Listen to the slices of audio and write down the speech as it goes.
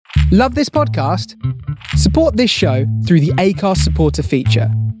Love this podcast? Support this show through the Acast supporter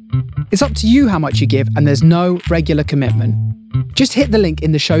feature. It's up to you how much you give, and there's no regular commitment. Just hit the link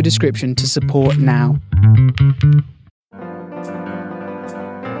in the show description to support now.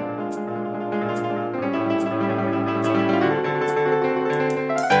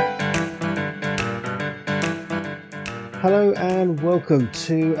 Hello and welcome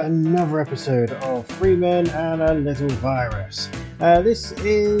to another episode of Three Men and a Little Virus. This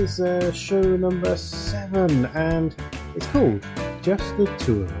is show number 7 and it's called Just the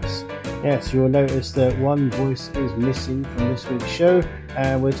Two of Us. Yes, you'll notice that one voice is missing from this week's show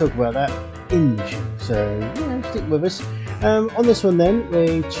and we'll talk about that in the show. So, stick with us. On this one then,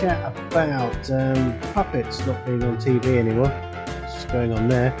 we chat about puppets not being on TV anymore. What's going on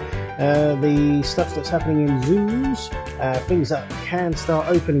there? The stuff that's happening in zoos, things that can start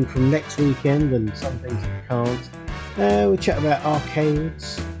opening from next weekend and some things that can't. We chat about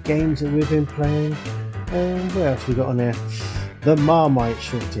arcades, games that we've been playing. What else we got on there? The Marmite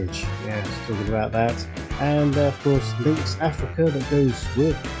shortage. Yes, talking about that. And of course, Lynx Africa that goes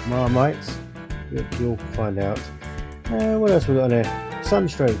with Marmites. You'll find out. What else we got on there?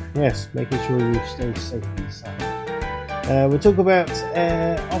 Sunstroke. Yes, making sure you stay safe in the sun. We'll talk about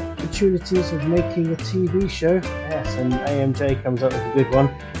opportunities of making a TV show. Yes, and AMJ comes up with a good one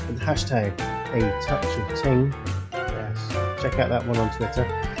with the hashtag A Touch of Ting. Yes, check out that one on Twitter.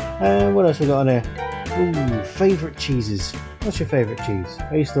 What else we got on there? Ooh, favourite cheeses. What's your favourite cheese?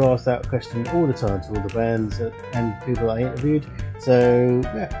 I used to ask that question all the time to all the bands and people that I interviewed. So,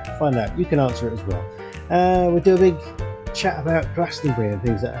 find out. You can answer it as well. We'll do a big chat about Glastonbury and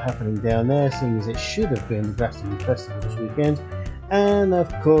things that are happening down there, seeing as it should have been the Glastonbury Festival this weekend. And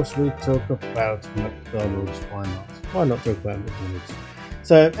of course we talk about McDonald's. Why not? Why not talk about McDonald's?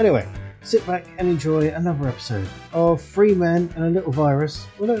 So anyway, sit back and enjoy another episode of Three Men and a Little Virus.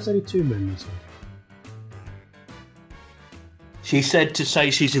 Well, no, it's only 2 men this week. She said to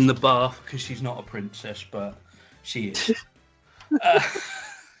say she's in the bath because she's not a princess, but she is.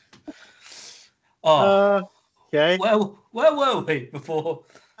 Okay. Well, where were we before?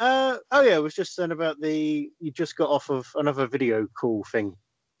 It was just saying about you just got off of another video call thing.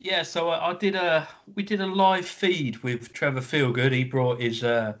 Yeah, so we did a live feed with Trevor Feelgood. He brought he's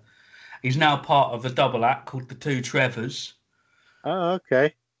now part of a double act called The Two Trevors. Oh,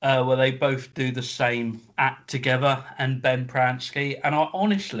 okay. Where they both do the same act together, and Ben Pransky. And I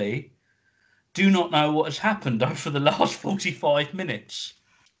honestly do not know what has happened over the last 45 minutes.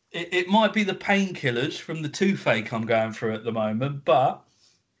 It might be the painkillers from the toothache I'm going through at the moment, but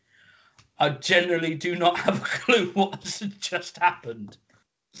I generally do not have a clue what has just happened.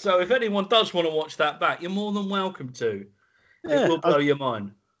 So if anyone does want to watch that back, you're more than welcome to. Yeah, it will blow your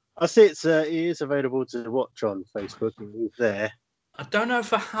mind. I see it is available to watch on Facebook and move there. I don't know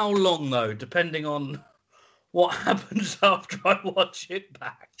for how long, though, depending on what happens after I watch it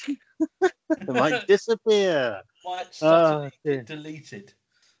back. It might disappear. Might suddenly get deleted.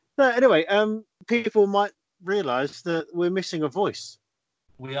 So anyway, people might realise that we're missing a voice.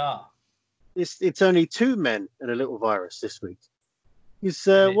 We are. It's only 2 men and a little virus this week.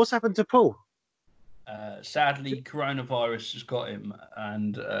 What's happened to Paul? Sadly, coronavirus has got him,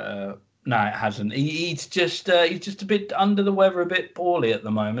 and no, it hasn't. He's just a bit under the weather, a bit poorly at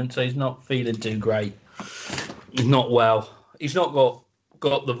the moment, so he's not feeling too great. He's not well. He's not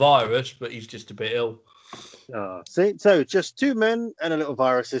got the virus, but he's just a bit ill. So just 2 men and a little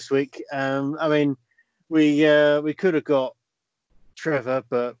virus this week. I mean, we could have got Trevor,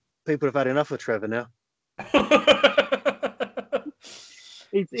 but people have had enough of Trevor now.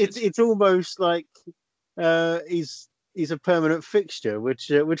 It's almost like he's a permanent fixture, which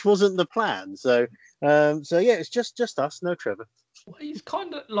wasn't the plan. So it's just us, no Trevor. Well, he's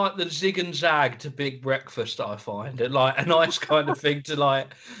kind of like the zig and zag to Big Breakfast, I find. And like a nice kind of thing to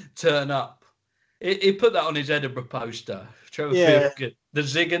like turn up. He put that on his Edinburgh poster. Trevor Feelgood, the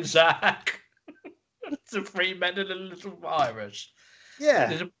zig and zag. The 3 Men and a Little Virus.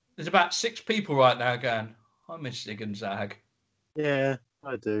 Yeah. There's about 6 people right now going, I miss Zig and Zag. Yeah,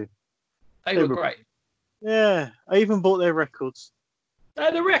 I do. They were great. Yeah, I even bought their records. They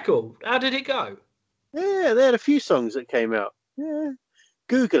had a record. How did it go? Yeah, they had a few songs that came out. Yeah.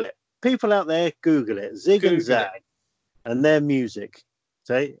 Google it. People out there, Google it. Zig and Zag. And their music.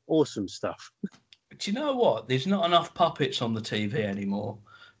 Say, awesome stuff. But you know what? There's not enough puppets on the TV anymore.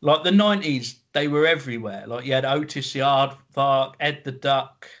 Like the 90s, they were everywhere. Like you had Otis the Aardvark, Ed the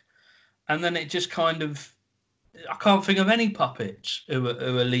Duck, and then it just kind of... I can't think of any puppets who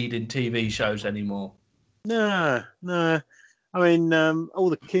are leading TV shows anymore. No. I mean, all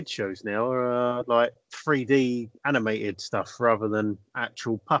the kids shows now are like 3D animated stuff rather than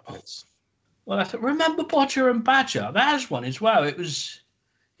actual puppets. Well, remember Bodger and Badger? That has one as well. It was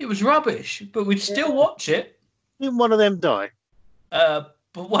rubbish, but we'd still watch it. Didn't one of them die? But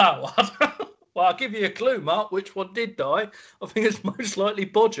wow, well, I'll give you a clue, Mark. Which one did die? I think it's most likely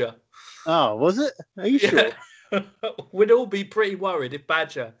Bodger. Oh, was it? Are you sure? We'd all be pretty worried if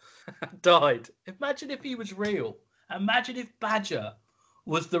Badger died. Imagine if he was real. Imagine if Badger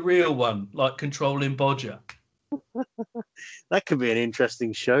was the real one, like controlling Bodger. That could be an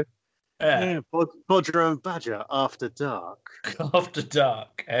interesting show. Yeah. Bodger and Badger after dark. After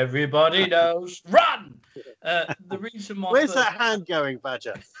dark, everybody knows. Run! The reason my Where's that hand going,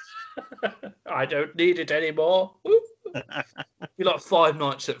 Badger? I don't need it anymore. Be like Five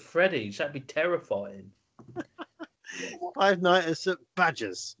Nights at Freddy's. That'd be terrifying. Five Nights at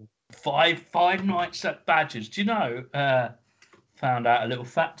Badgers. Five Nights at Badgers. Do you know? Found out a little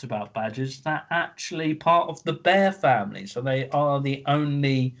fact about badgers. They're actually part of the bear family, so they are the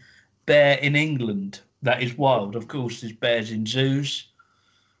only bear in England that is wild. Of course, there's bears in zoos,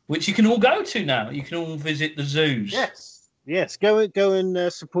 which you can all go to now. You can all visit the zoos. Yes. Go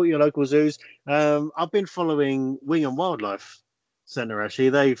and support your local zoos. I've been following Wing and Wildlife Centre. Actually,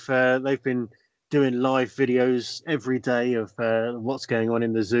 they've been doing live videos every day of what's going on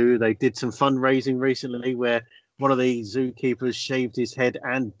in the zoo. They did some fundraising recently where one of the zookeepers shaved his head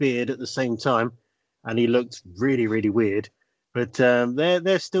and beard at the same time, and he looked really, really weird. But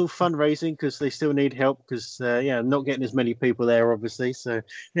they're still fundraising because they still need help because not getting as many people there, obviously. So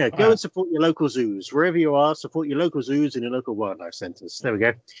go and support your local zoos wherever you are. Support your local zoos and your local wildlife centres. There we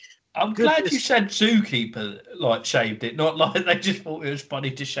go. I'm glad you said zookeeper like shaved it, not like they just thought it was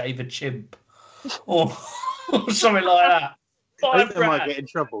funny to shave a chimp or something like that. I think they might get in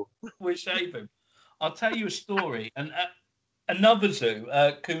trouble. We'll shave him. I'll tell you a story. And another zoo,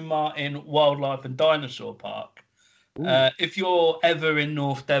 Combe Martin Wildlife and Dinosaur Park. If you're ever in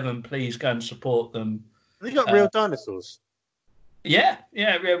North Devon, please go and support them. They got real dinosaurs. Yeah,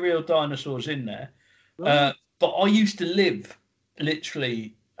 real dinosaurs in there. But I used to live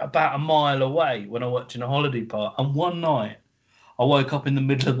literally about a mile away when I worked in a holiday park. And one night, I woke up in the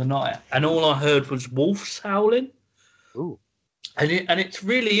middle of the night, and all I heard was wolves howling. Ooh. And it's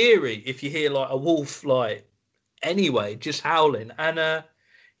really eerie if you hear like a wolf like anyway just howling. And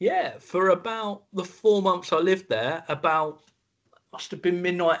for about the 4 months I lived there, must have been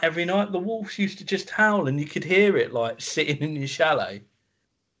midnight every night, the wolves used to just howl and you could hear it like sitting in your chalet.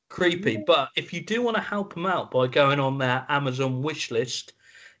 Creepy. But if you do want to help them out by going on their Amazon wish list,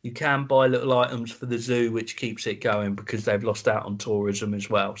 you can buy little items for the zoo, which keeps it going because they've lost out on tourism as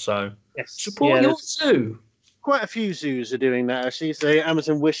well. So support your zoo. Quite a few zoos are doing that, actually. So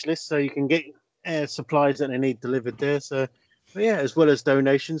Amazon wish list, so you can get supplies that they need delivered there. So as well as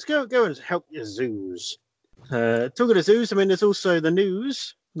donations, go and help your zoos. Talking of zoos, I mean, there's also the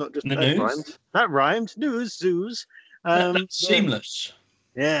news, not just the news. That rhymed. News, zoos. That's seamless.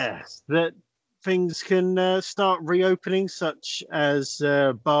 Yes, that things can start reopening, such as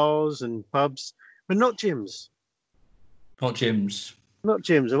bars and pubs, but not gyms. Not gyms. Not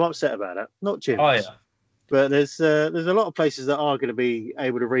gyms. I'm upset about that. Not gyms. Oh yeah. But there's a lot of places that are going to be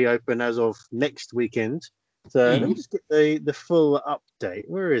able to reopen as of next weekend. So let me just get the full update.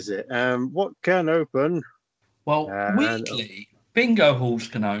 Where is it? What can open? Well, weekly bingo halls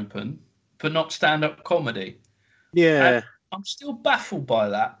can open, but not stand-up comedy. Yeah. And I'm still baffled by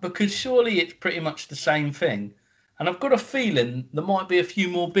that because surely it's pretty much the same thing. And I've got a feeling there might be a few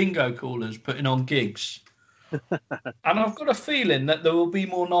more bingo callers putting on gigs. And I've got a feeling that there will be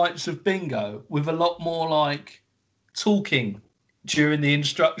more nights of bingo with a lot more like talking during the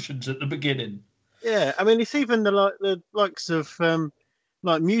instructions at the beginning. Yeah, I mean, it's even the likes of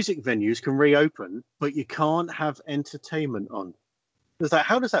like music venues can reopen, but you can't have entertainment on.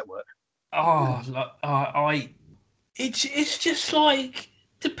 How does that work? It's just like,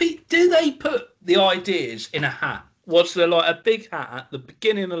 do they put the ideas in a hat? Was there like a big hat at the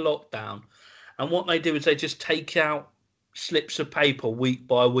beginning of lockdown? And what they do is they just take out slips of paper week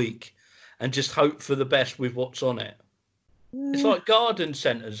by week and just hope for the best with what's on it. It's like garden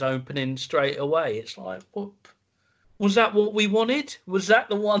centres opening straight away. It's like, what, was that what we wanted? Was that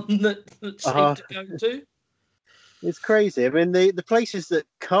the one that seemed to go to? It's crazy. I mean, the places that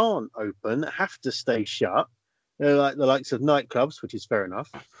can't open have to stay shut. They're like the likes of nightclubs, which is fair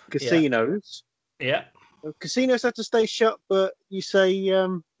enough. Casinos. Yeah. Casinos have to stay shut, but you say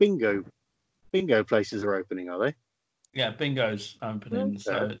bingo places are opening, are they? Yeah, bingo's opening.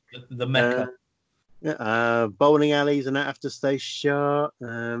 So the Mecca. Bowling alleys and that have to stay shut.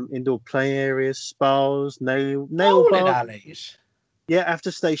 Indoor play areas, spas, nail Bowling bars. alleys. Yeah, have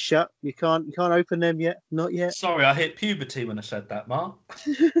to stay shut. You can't open them yet. Not yet. Sorry, I hit puberty when I said that, Mark.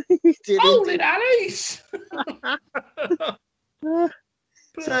 You did Bowling indeed. alleys.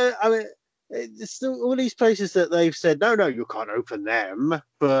 So I mean, it's still all these places that they've said no, you can't open them,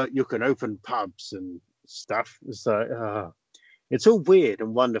 but you can open pubs and stuff. So it's all weird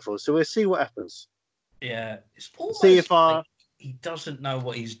and wonderful. So we'll see what happens. Yeah, it's almost See if like he doesn't know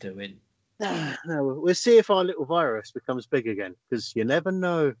what he's doing. no, we'll see if our little virus becomes big again, because you never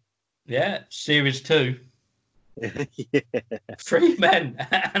know. Yeah, series 2. Yeah. 3 men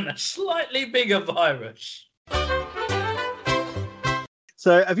and a slightly bigger virus.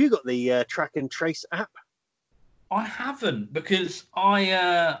 So, have you got the track and trace app? I haven't, because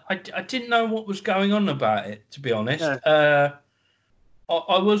I didn't know what was going on about it, to be honest. Yeah.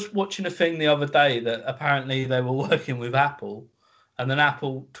 I was watching a thing the other day that apparently they were working with Apple, and then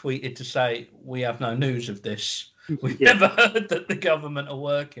Apple tweeted to say, we have no news of this. We've never heard that the government are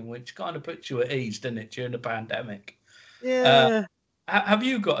working, which kind of puts you at ease, doesn't it, during the pandemic? Yeah. Have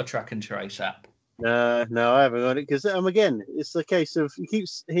you got a track and trace app? No, I haven't got it, because again, it's the case of you keep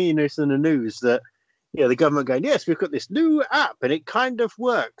hearing this in the news that the government going, yes, we've got this new app and it kind of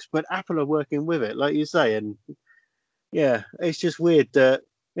works, but Apple are working with it, like you say, and yeah, it's just weird that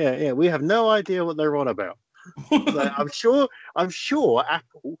we have no idea what they're on about. Like, I'm sure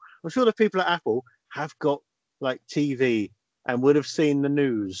the people at Apple have got like TV and would have seen the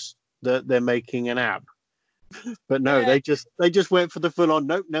news that they're making an app. But no, they just went for the full on.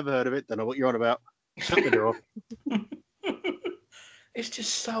 Nope, never heard of it. Don't know what you're on about. Shut the door. It's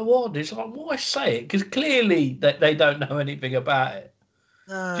just so odd. It's like, why say it? Because clearly they don't know anything about it.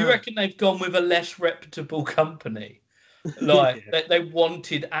 Do you reckon they've gone with a less reputable company? Like they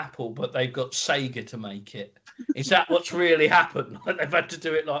wanted Apple, but they've got Sega to make it. Is that what's really happened? Like they've had to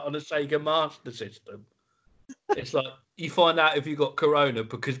do it like on a Sega Master System. It's like you find out if you got corona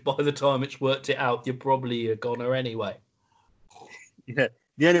because by the time it's worked it out, you're probably a goner anyway. Yeah,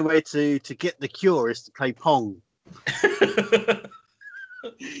 the only way to get the cure is to play Pong.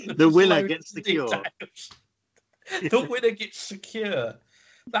 The winner gets the cure. The winner gets secure.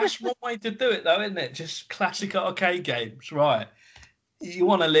 That's one way to do it, though, isn't it? Just classic arcade games, right? You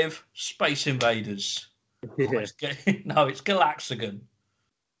want to live Space Invaders? Yeah. No, it's Galaxagon.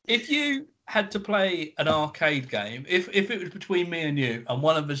 If you had to play an arcade game, if it was between me and you, and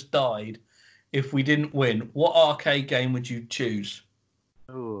one of us died, if we didn't win, what arcade game would you choose?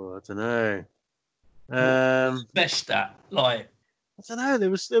 Oh, I don't know. Best at, like. I don't know.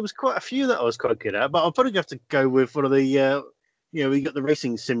 There was quite a few that I was quite good at, but I'll probably have to go with one of the. We got the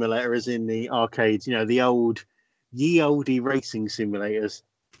racing simulators in the arcades. The oldie racing simulators,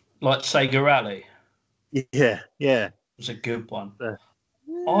 like Sega Rally. Yeah. It was a good one.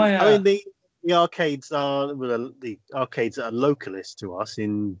 I mean the arcades are the arcades that are localist to us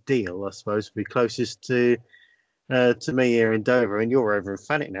in Deal, I suppose, would be closest to me here in Dover, and you're over in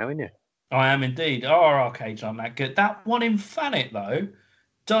Thanet now, aren't you? I am indeed. Our arcades aren't that good. That one in Thanet, though,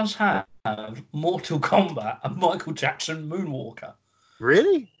 does have Mortal Kombat and Michael Jackson Moonwalker.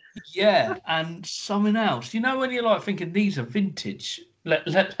 Really? Yeah, and something else. When you're like thinking these are vintage,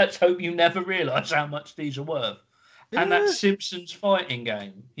 let's hope you never realise how much these are worth. Yeah. And that Simpsons fighting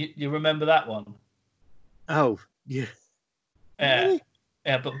game. You remember that one? Oh, yeah. Yeah, really?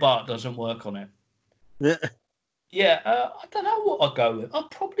 Yeah, but Bart doesn't work on it. Yeah. Yeah, I don't know what I'd go with.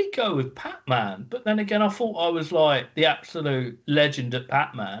 I'd probably go with Pac-Man. But then again, I thought I was like the absolute legend at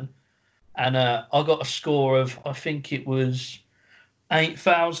Pac-Man. And I got a score of, I think it was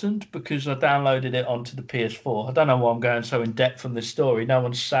 8,000 because I downloaded it onto the PS4. I don't know why I'm going so in depth from this story. No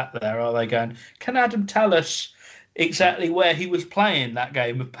one's sat there, are they, going, can Adam tell us exactly where he was playing that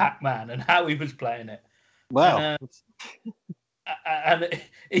game of Pac-Man and how he was playing it? Wow. And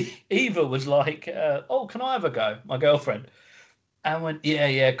Eva was like, oh, can I have a go? My girlfriend. And I went,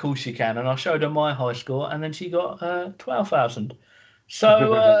 yeah, of course you can. And I showed her my high score, and then she got 12,000.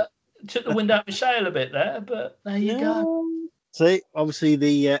 So took the wind out of my sail a bit there, but there you go. See, obviously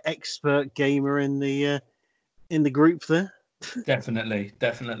the expert gamer in the group there. Definitely.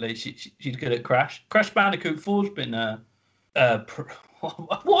 She's good at Crash. Crash Bandicoot 4's been why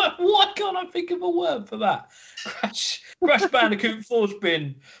can't I think of a word for that? Crash Bandicoot 4's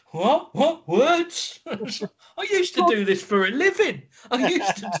been what words? I used to do this for a living. I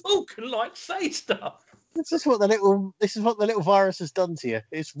used to talk and say stuff. This is what the little virus has done to you.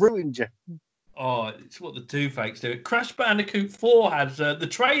 It's ruined you. Oh, it's what the toothaches do. Crash Bandicoot 4 has the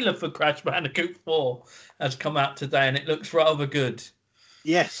trailer for Crash Bandicoot 4 has come out today, and it looks rather good.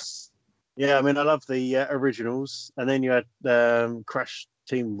 Yes. Yeah, I mean, I love the originals, and then you had Crash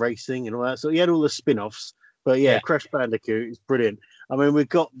Team Racing and all that. So you had all the spin-offs, but yeah, Yeah, Crash Bandicoot is brilliant. I mean, we've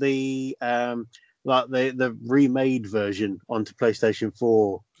got the like the remade version onto PlayStation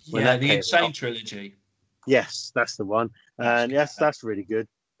 4 when yeah, that the came Insane out. trilogy. Yes, that's the one, That's and good. yes, that's really good.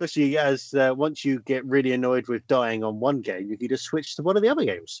 Especially as once you get really annoyed with dying on one game, you can just switch to one of the other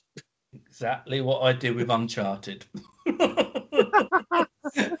games. Exactly what I did with Uncharted.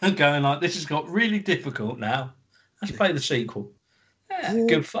 Going like, this has got really difficult now. Let's play the sequel. Yeah, Yeah.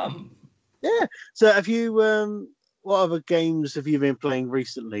 good fun. Yeah. So, have you? What other games have you been playing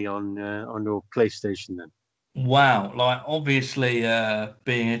recently on your PlayStation? Then. Wow, like obviously,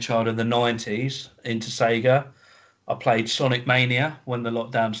 being a child of the '90s into Sega, I played Sonic Mania when the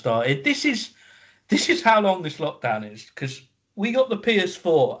lockdown started. This is how long this lockdown is because we got the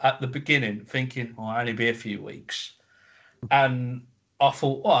PS4 at the beginning, thinking, "Oh, it'll only be a few weeks," and I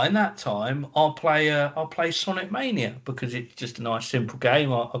thought, "Well, in that time, I'll play Sonic Mania because it's just a nice, simple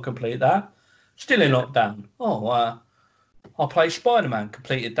game. I'll complete that." Still in Yeah. lockdown. Oh, I'll play Spider Man.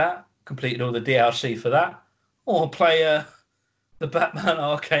 Completed that. Completed all the DLC for that. Or I'll play the Batman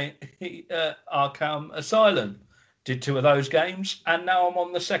Arkham Asylum. Did two of those games, and now I'm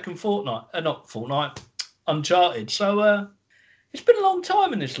on the second Fortnite. Not Fortnite, Uncharted. So it's been a long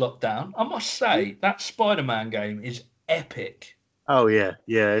time in this lockdown. I must say that Spider-Man game is epic. Oh yeah,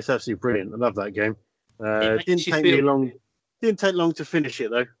 yeah, it's absolutely brilliant. I love that game. It Didn't makes you take me feel long. Didn't take long to finish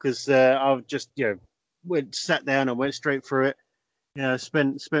it though, because I just went sat down and went straight through it.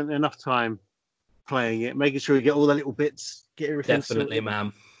 Spent enough time playing it, making sure you get all the little bits, get everything definitely, sorted.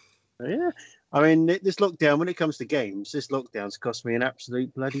 man. Yeah, I mean this lockdown. When it comes to games, this lockdown's cost me an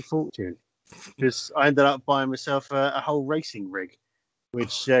absolute bloody fortune. Because I ended up buying myself a whole racing rig,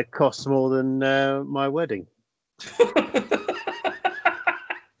 which costs more than my wedding.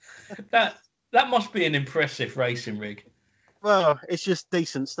 that that must be an impressive racing rig. Well, it's just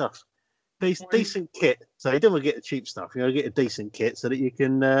decent stuff. Decent kit. So you don't want to get the cheap stuff. You want to get a decent kit so that you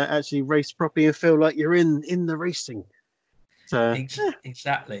can actually race properly and feel like you're in the racing. So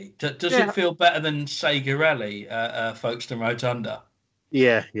Exactly. Does yeah, it feel better than Sega Rally, Folkestone Rotunda?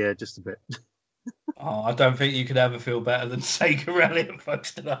 yeah, just a bit. Oh, I don't think you could ever feel better than Sega Rally at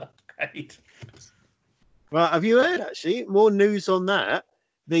Folkestone Arcade. Well, have you heard actually more news on that?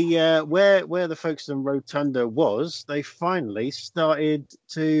 The where the Folkestone Rotunda was, they finally started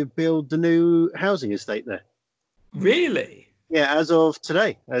to build the new housing estate there. Really? Yeah, as of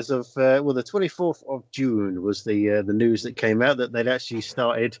today, as of the 24th of June was the news that came out that they'd actually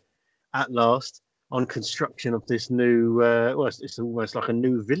started at last on construction of this new. Well, it's almost like a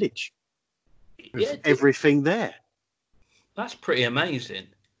new village with Yeah, everything there. that's pretty amazing.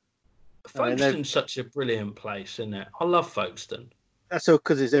 I mean, Folkestone's such a brilliant place, isn't it? I love Folkestone. that's all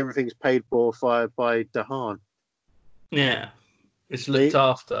because everything's paid for by Dahan. Yeah, it's He, looked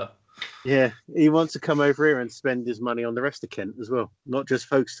after. yeah, he wants to come over here and spend his money on the rest of Kent as well, not just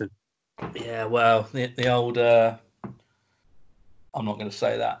Folkestone. Yeah, well, the old. I'm not going to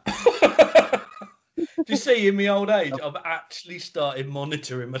say that. Do you see, in my old age, I've actually started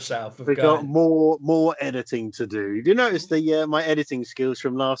monitoring myself. We've got more editing to do. Do you notice the my editing skills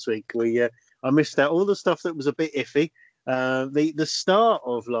from last week? I missed out all the stuff that was a bit iffy. The start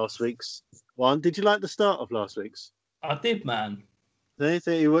of last week's one. Did you like the start of last week's? I did, man.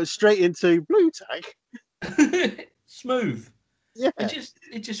 It went straight into blue tag. Smooth. Yeah,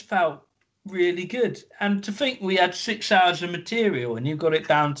 It just felt really good. And to think we had 6 hours of material and you got it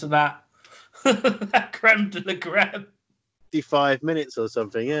down to that that creme de la creme. 55 minutes or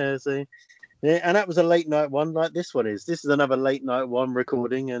something. Yeah, so yeah, and that was a late night one, like this one is. This is another late night one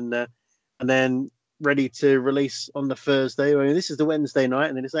recording, and then ready to release on the Thursday. I mean, this is the Wednesday night,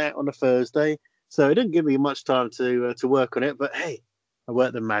 and then it's out on the Thursday. So it didn't give me much time to work on it, but hey, I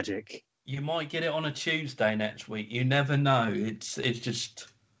worked the magic. You might get it on a Tuesday next week. You never know. It's just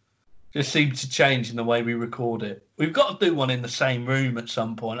seems to change in the way we record it. We've got to do one in the same room at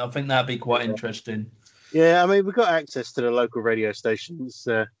some point. I think that'd be quite interesting. Yeah, I mean, we've got access to the local radio stations,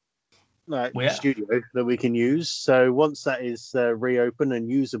 Yeah. studio that we can use. So once that is reopened and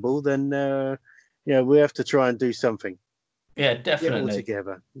usable, then we have to try and do something. Yeah, Get it all definitely.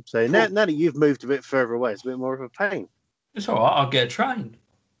 together. So now that you've moved a bit further away, it's a bit more of a pain. It's all right. I'll get a train.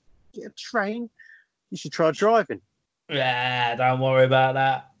 Get a train. You should try driving. Yeah, don't worry about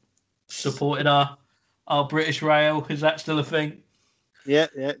that. Supporting our British Rail. Is that still a thing? Yeah.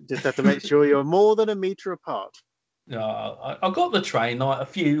 Just have to make sure you're more than a metre apart. I got the train like a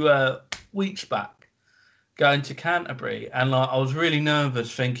few weeks back going to Canterbury, and I was really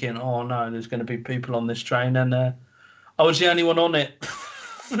nervous, thinking, "Oh no, there's going to be people on this train," and I was the only one on it.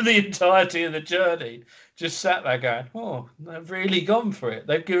 for the entirety of the journey, just sat there going, oh, they've really gone for it.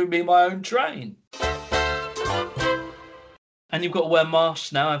 They've given me my own train. And you've got to wear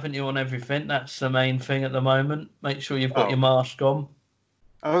masks now, haven't you, on everything? That's the main thing at the moment. Make sure you've got your mask on.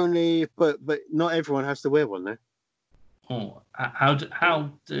 Only, but not everyone has to wear one though. Oh, how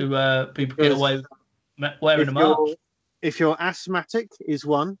do people get away with wearing a mask? If you're asthmatic, is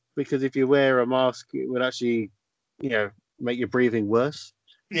one, because if you wear a mask, it would actually, make your breathing worse.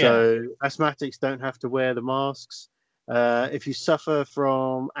 Yeah. So asthmatics don't have to wear the masks. If you suffer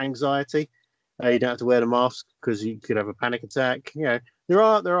from anxiety, you don't have to wear the mask because you could have a panic attack. There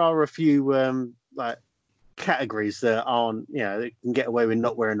are a few categories that aren't, that can get away with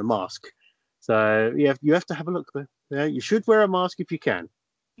not wearing the mask. So you have to have a look there. Yeah, you should wear a mask if you can.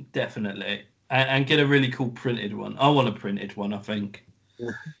 Definitely, and get a really cool printed one. I want a printed one. I think.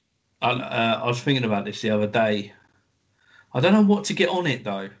 I was thinking about this the other day. I don't know what to get on it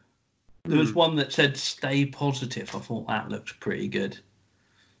though. There was one that said "Stay positive." I thought that looks pretty good.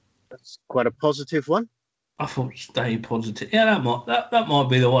 That's quite a positive one. I thought "Stay positive." Yeah, that might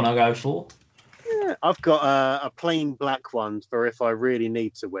be the one I go for. Yeah, I've got a plain black one for if I really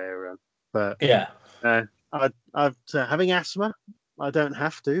need to wear them. But yeah, I've having asthma. I don't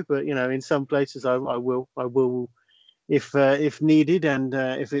have to, but in some places I will if needed, and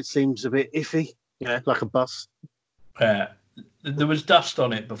if it seems a bit iffy, like a bus. There was dust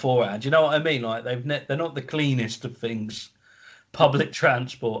on it beforehand. You know what I mean? Like they're not the cleanest of things. Public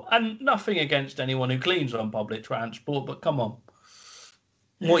transport, and nothing against anyone who cleans on public transport, but come on,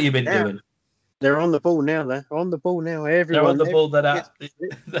 what have you been doing? They're on the ball now. They're on the ball now. Everyone, they're on the ball.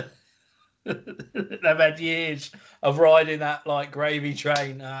 They've had years of riding that like gravy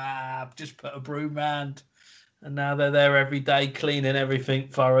train. Just put a broom round, and now they're there every day cleaning everything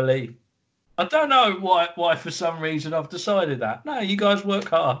thoroughly. I don't know why for some reason I've decided that. No, you guys work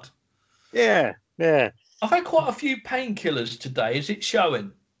hard. Yeah. I've had quite a few painkillers today. Is it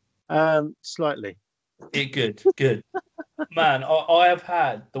showing? Slightly. Good. Man, I have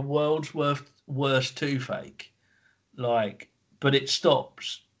had the world's worst toothache. But it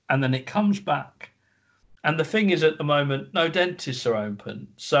stops and then it comes back. And the thing is, at the moment, no dentists are open.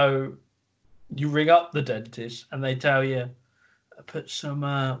 So you ring up the dentist and they tell you, put some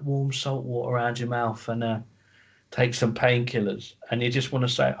warm salt water around your mouth and take some painkillers. And you just want to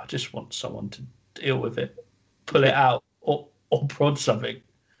say, I just want someone to deal with it, pull it out or prod something.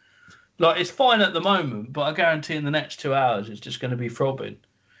 It's fine at the moment, but I guarantee in the next 2 hours it's just going to be throbbing.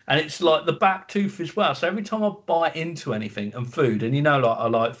 And it's like the back tooth as well. So every time I bite into anything and food, and I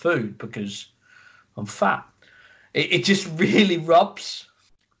like food because I'm fat, it just really rubs.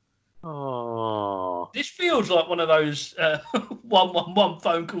 Oh, this feels like one of those 111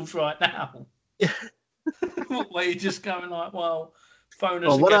 phone calls right now. Where you're just going like, well, phone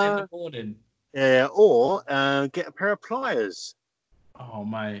us again in the morning. Yeah, or get a pair of pliers. Oh,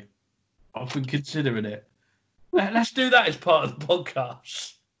 mate, I've been considering it. Let's do that as part of the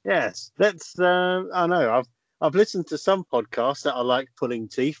podcast. Yes, let's. I know I've listened to some podcasts that are like pulling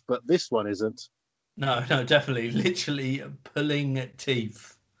teeth, but this one isn't. No, definitely, literally pulling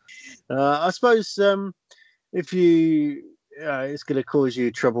teeth. I suppose if you, it's going to cause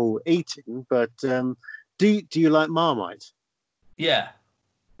you trouble eating, but do you like Marmite? Yeah.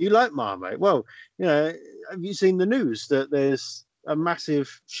 You like Marmite? Well, have you seen the news that there's a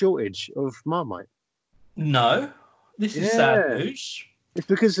massive shortage of Marmite? No, this is sad news. It's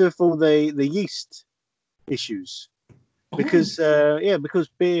because of all the yeast issues. Because because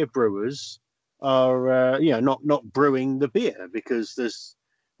beer brewers are not brewing the beer because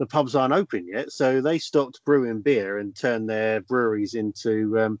the pubs aren't open yet, so they stopped brewing beer and turned their breweries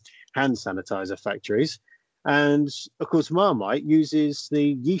into hand sanitizer factories. And of course, Marmite uses the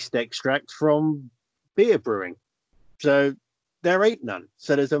yeast extract from beer brewing, so there ain't none.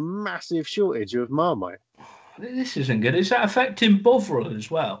 So there's a massive shortage of Marmite. This isn't good. Is that affecting Bovril as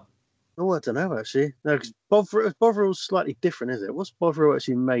well? Oh, I don't know actually. No, because Bovril's slightly different, isn't it? What's Bovril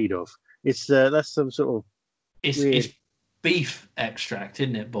actually made of? It's that's some sort of it's beef extract,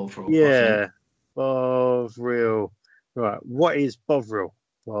 isn't it, Bovril? Yeah, Bovril. Right, what is Bovril?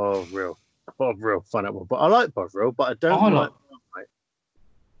 Bovril. Find out more. But I like Bovril, but I don't like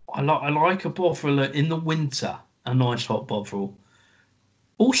Marmite. I like a Bovril in the winter. A nice hot Bovril.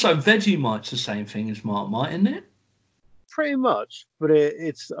 Also, Vegemite's the same thing as Marmite, isn't it? Pretty much, but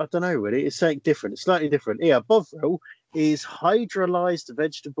it's I don't know really. It's something different. It's slightly different. Yeah, Bovril is hydrolyzed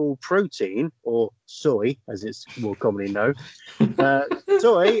vegetable protein, or soy, as it's more commonly known.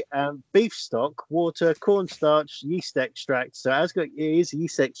 Soy, beef stock, water, cornstarch, yeast extract. So it is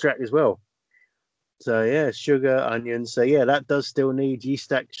yeast extract as well. So yeah, sugar, onions. So yeah, that does still need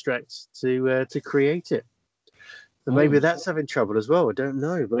yeast extracts to create it. So maybe Ooh. that's having trouble as well. I don't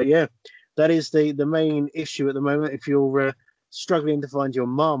know, but yeah, that is the main issue at the moment. If you're struggling to find your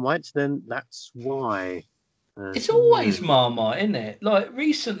Marmite, then that's why. It's always Marmite, isn't it? Like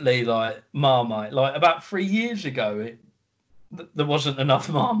recently, like Marmite, like about 3 years ago, there wasn't enough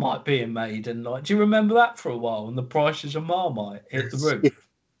Marmite being made, and like, do you remember that for a while? And the prices of Marmite hit the roof.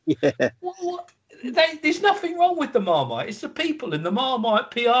 Yeah. What? There's nothing wrong with the Marmite. It's the people in the Marmite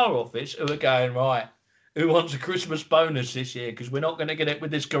PR office who are going, right, who wants a Christmas bonus this year because we're not going to get it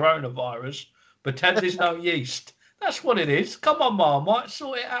with this coronavirus. Pretend there's no yeast. That's what it is. Come on, Marmite,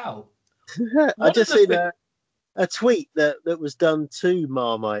 sort it out. I just seen a tweet that was done to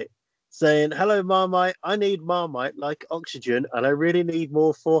Marmite saying, "Hello, Marmite. I need Marmite like oxygen, and I really need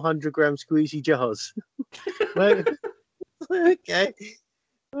more 400-gram squeezy jars." Well, okay.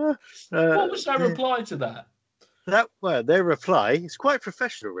 What was their reply to that? Well, their reply is quite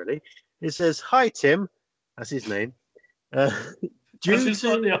professional, really. It says, "Hi, Tim." That's his name. Due to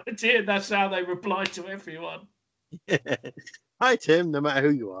like the idea, that's how they reply to everyone. Yeah. Hi, Tim. No matter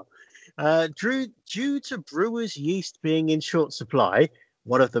who you are. Due to brewers' yeast being in short supply,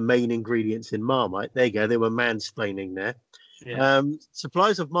 one of the main ingredients in Marmite. There you go. They were mansplaining there. Yeah.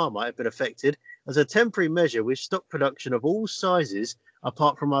 Supplies of Marmite have been affected. As a temporary measure, we've stopped production of all sizes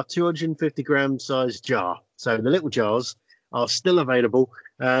apart from our 250-gram size jar. So the little jars are still available.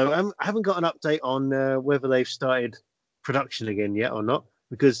 I haven't got an update on whether they've started production again yet or not,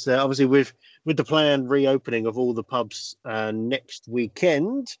 because obviously with the planned reopening of all the pubs next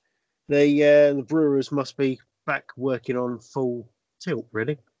weekend, the brewers must be back working on full tilt,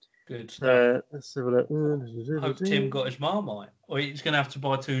 really. Good stuff. Let's have a look. Hope Tim got his Marmite, or he's going to have to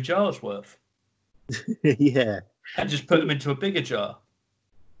buy 2 jars worth. Yeah. And just put them into a bigger jar.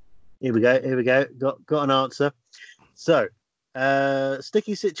 Here we go. Got an answer. So,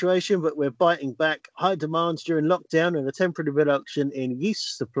 sticky situation, but we're biting back. High demands during lockdown and a temporary reduction in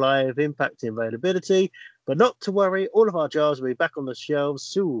yeast supply have impacted availability. But not to worry, all of our jars will be back on the shelves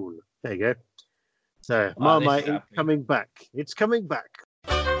soon. There you go. So, Marmite is coming back. It's coming back.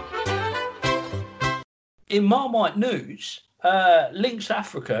 In Marmite news, Lynx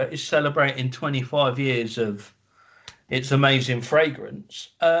Africa is celebrating 25 years of its amazing fragrance,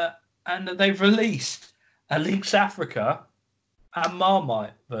 and they've released a Lynx Africa and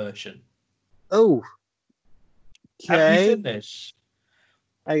Marmite version. Oh, okay. Have you seen this?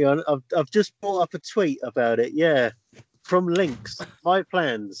 Hang on, I've just brought up a tweet about it. Yeah, from Lynx, my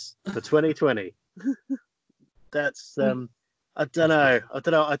plans for 2020. That's I don't know.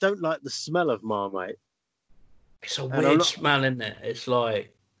 I don't like the smell of Marmite. It's a weird smell, isn't it? It's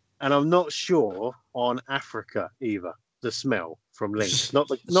like, and I'm not sure on Africa either. The smell from Lynx, not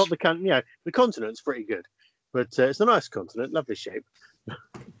the continent's pretty good, but it's a nice continent, lovely shape.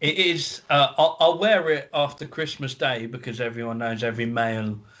 It is. I'll wear it after Christmas Day because everyone knows every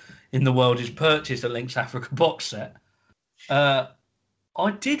male in the world has purchased a Lynx Africa box set. I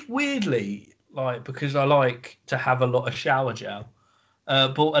did weirdly, like, because I like to have a lot of shower gel,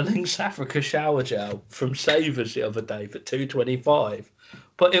 bought a Lynx Africa shower gel from Savers the other day for $2.25,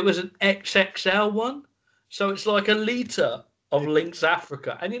 but it was an XXL one. So it's like a litre of Lynx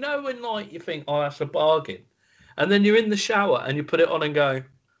Africa. And you know when like you think, oh, that's a bargain. And then you're in the shower and you put it on and go,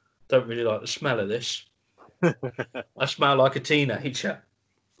 don't really like the smell of this. I smell like a teenager.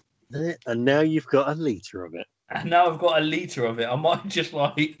 And now you've got a litre of it. And now I've got a litre of it. I might just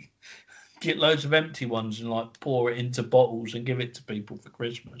like get loads of empty ones and like pour it into bottles and give it to people for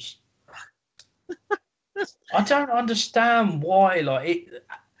Christmas. I don't understand why like it...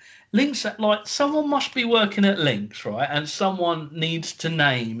 Lynx, like someone must be working at Lynx, right? And someone needs to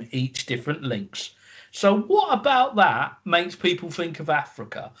name each different Lynx. So what about that makes people think of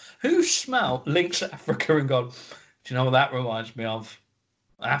Africa? Who smelled Lynx Africa and gone, do you know what that reminds me of?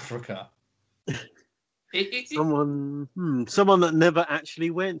 Africa. Someone that never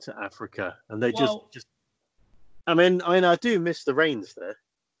actually went to Africa, and they just. I mean, I do miss the rains there.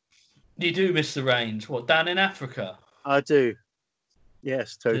 You do miss the rains. What, down in Africa? I do.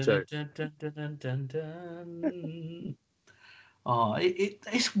 Yes, Toto. Oh,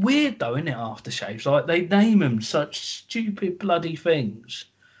 it's weird though, isn't it? Aftershaves, like they name them such stupid bloody things,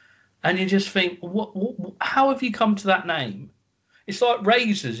 and you just think, what? How have you come to that name? It's like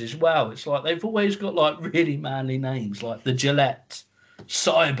razors as well. It's like they've always got like really manly names, like the Gillette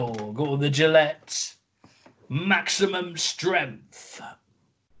Cyborg or the Gillette Maximum Strength.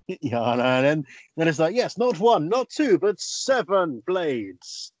 Yeah, and then it's like, yes, not 1, not 2, but 7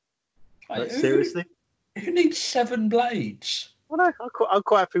 blades. Like, seriously? Who needs 7 blades? Well, no, I'm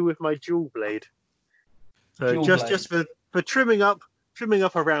quite happy with my dual blade. So Dual just for trimming up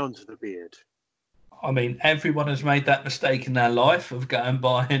around the beard. I mean, everyone has made that mistake in their life of going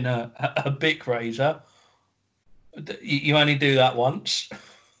buying a Bic razor. You only do that once.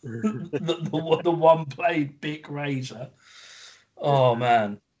 the one blade Bic razor. Oh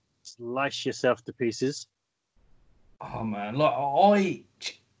man. Slice yourself to pieces. Oh man, like I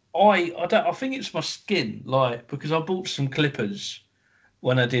don't. I think it's my skin, like because I bought some clippers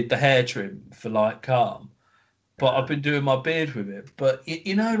when I did the hair trim for like Calm, but I've been doing my beard with it. But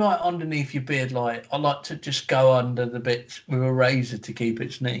you know, like underneath your beard, like I like to just go under the bits with a razor to keep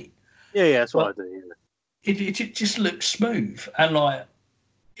it neat. Yeah, that's what I do. Yeah. It just looks smooth and like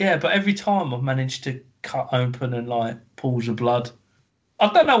yeah. But every time I've managed to cut open and like pools of blood. I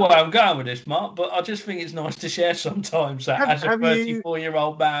don't know where I'm going with this, Mark, but I just think it's nice to share sometimes that as a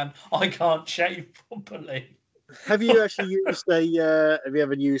 34-year-old man, I can't shave properly. Have you actually used have you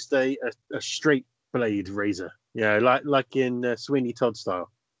ever used a straight blade razor? Yeah, like in Sweeney Todd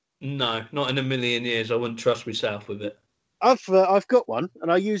style. No, not in a million years. I wouldn't trust myself with it. I've got one,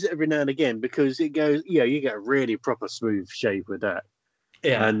 and I use it every now and again because it goes. Yeah, you get a really proper smooth shave with that.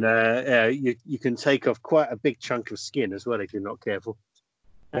 Yeah, and you can take off quite a big chunk of skin as well if you're not careful.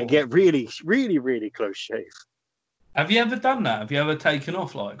 And get really, really, really close shave. Have you ever done that? Have you ever taken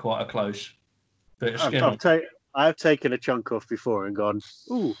off like quite a close bit of skin? I've taken a chunk off before and gone,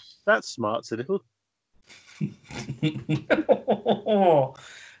 ooh, that's smart, little.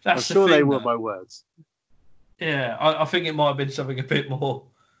 I'm sure they were my words. Yeah, I think it might have been something a bit more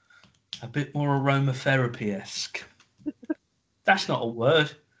aromatherapy-esque. That's not a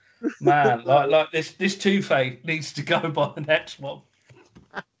word, man. Like this toothache needs to go by the next one.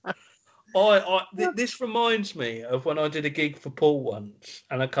 This reminds me of when I did a gig for Paul once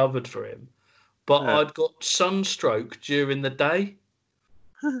and I covered for him, but I'd got sunstroke during the day,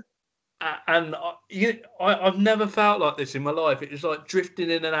 and I've never felt like this in my life. It was like drifting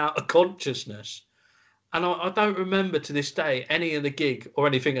in and out of consciousness, and I don't remember to this day any of the gig or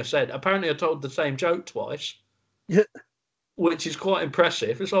anything I said. Apparently, I told the same joke twice, which is quite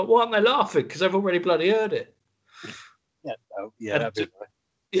impressive. It's like, why aren't they laughing? Because they've already bloody heard it. That'd be right.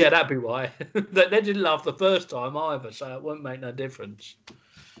 Yeah, that'd be why. They didn't laugh the first time either, so it won't make no difference.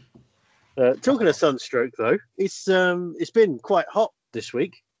 Talking of sunstroke, though, it's been quite hot this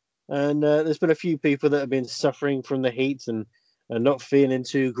week, and there's been a few people that have been suffering from the heat and not feeling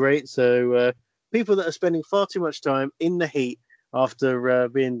too great. So people that are spending far too much time in the heat after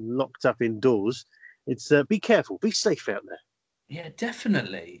being locked up indoors, it's be careful, be safe out there. Yeah,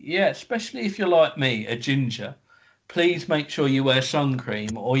 definitely. Yeah, especially if you're like me, a ginger. Please make sure you wear sun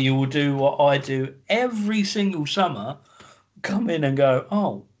cream or you will do what I do every single summer. Come in and go,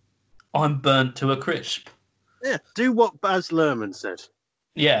 oh, I'm burnt to a crisp. Yeah, do what Baz Luhrmann said.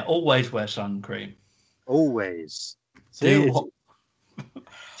 Yeah, always wear sun cream. Always. The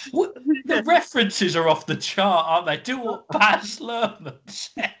references are off the chart, aren't they? Do what Baz Luhrmann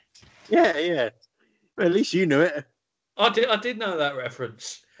said. Yeah. Well, at least you knew it. I did know that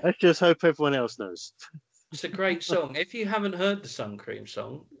reference. Let's just hope everyone else knows. It's a great song. If you haven't heard the Sun Cream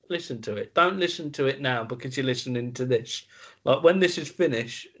song, listen to it. Don't listen to it now because you're listening to this. Like when this is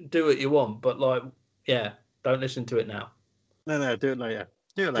finished, do what you want. But like, yeah, don't listen to it now. No, do it later.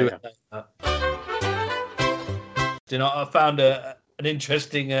 Do it later. Do you know, I found an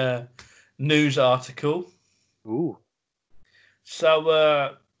interesting news article. Ooh.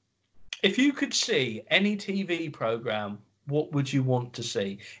 So, if you could see any TV program, what would you want to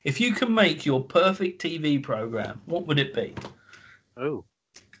see? If you can make your perfect TV program, what would it be? Oh.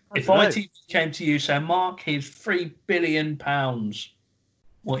 If ITV came to you saying, Mark, here's £3 billion,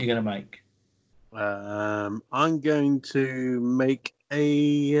 what are you going to make? I'm going to make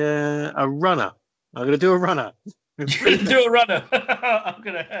a runner. I'm going to do a runner. You're going to do a runner? I'm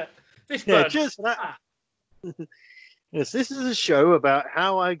going to... Just that. Yes, this is a show about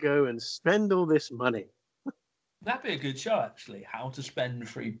how I go and spend all this money. That'd be a good show, actually. How to spend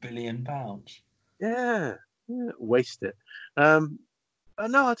 £3 billion. Yeah, waste it. No,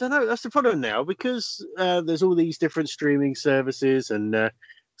 I don't know. That's the problem now because there's all these different streaming services and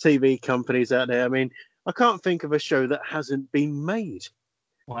TV companies out there. I mean, I can't think of a show that hasn't been made.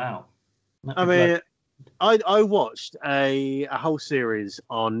 Wow. I mean, I watched a whole series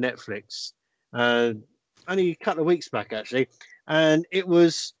on Netflix only a couple of weeks back, actually, and it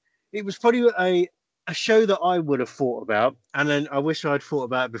was probably a show that I would have thought about, and then I wish I'd thought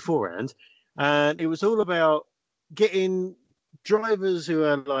about it beforehand. And it was all about getting drivers who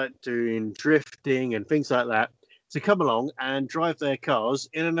are like doing drifting and things like that to come along and drive their cars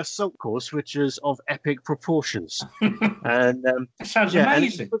in an assault course, which is of epic proportions. And that sounds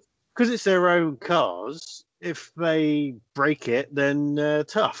amazing. it's their own cars. If they break it, then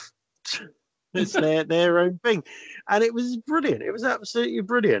tough. It's their own thing, and it was brilliant. It was absolutely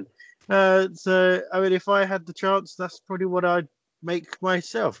brilliant. So, I mean, if I had the chance, that's probably what I'd make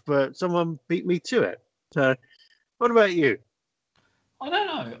myself. But someone beat me to it. So, what about you? I don't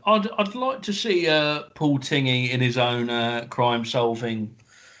know. I'd like to see Paul Tingey in his own crime-solving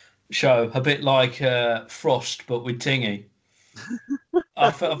show, a bit like Frost, but with Tingey.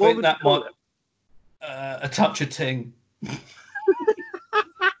 I think that might a touch of Ting,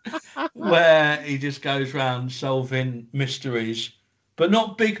 where he just goes around solving mysteries, but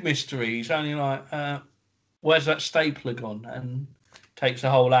not big mysteries. Only like, where's that stapler gone? And takes a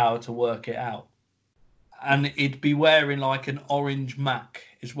whole hour to work it out. And he'd be wearing like an orange Mac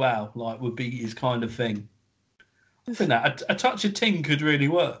as well, like would be his kind of thing. I think that a touch of Ting could really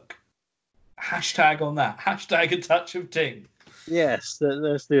work. Hashtag on that. Hashtag a touch of Ting. Yes,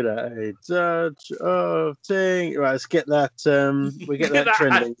 let's do that. A touch of Ting. Right, let's get that. We get that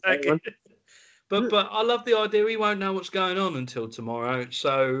trending. But I love the idea. We won't know what's going on until tomorrow.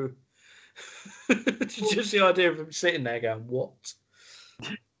 So just the idea of him sitting there going, "What?"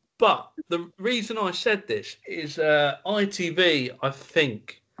 But the reason I said this is ITV, I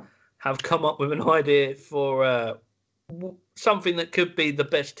think, have come up with an idea for something that could be the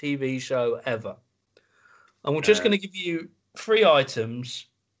best TV show ever. And we're just going to give you 3 items,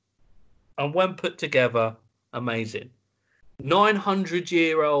 and when put together, amazing.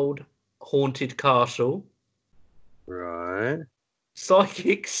 900-year-old haunted castle. Right.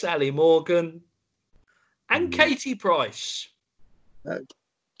 Psychic Sally Morgan. And Katie Price.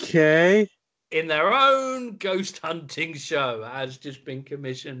 Okay. In their own ghost hunting show, has just been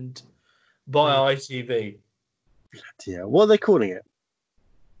commissioned by ITV. Yeah, what are they calling it?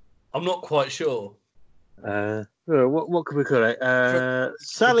 I'm not quite sure. What could we call it?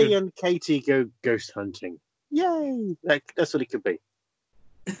 Sally and Katie go ghost hunting. Yay! That's what it could be.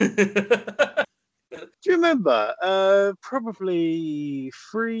 Do you remember? Probably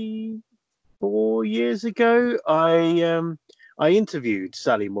 3-4 years ago, I interviewed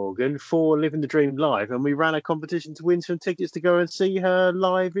Sally Morgan for Living the Dream Live, and we ran a competition to win some tickets to go and see her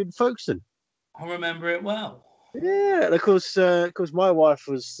live in Folkestone. I remember it well. Yeah, and of course, my wife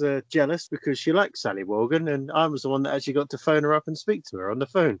was jealous because she liked Sally Morgan, and I was the one that actually got to phone her up and speak to her on the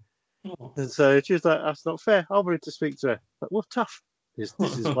phone. Oh. And so she was like, "That's not fair. I wanted to speak to her." But well, tough. This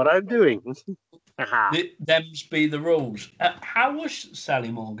is what I'm doing. Them's be the rules. How was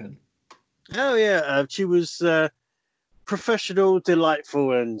Sally Morgan? Oh yeah, she was professional,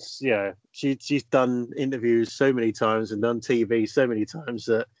 delightful, and yeah, she's done interviews so many times and done TV so many times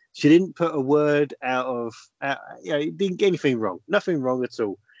that she didn't put a word didn't get anything wrong, nothing wrong at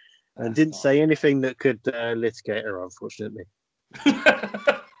all, and didn't say anything that could litigate her, unfortunately.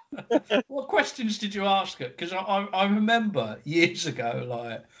 What questions did you ask her? Because I remember years ago,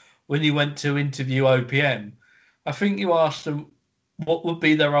 like when you went to interview OPM, I think you asked them what would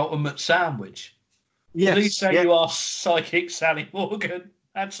be their ultimate sandwich. Yes, Please say you asked Psychic Sally Morgan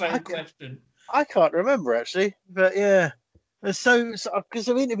that same question. I can't remember actually, but yeah. So because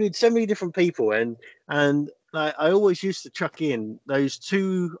I've interviewed so many different people, and like, I always used to chuck in those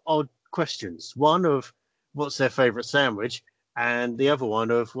 2 odd questions. One of what's their favourite sandwich, and the other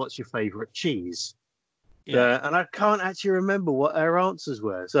one of what's your favourite cheese. Yeah. And I can't actually remember what her answers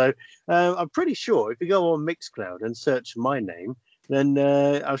were. So I'm pretty sure if you go on Mixcloud and search my name, then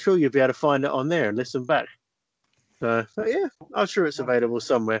I'm sure you'll be able to find it on there and listen back. So yeah, I'm sure it's available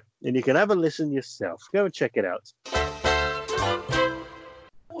somewhere, and you can have a listen yourself. Go and check it out.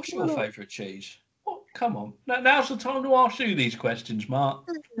 What's your favourite cheese? Oh, come on. Now's the time to ask you these questions, Mark.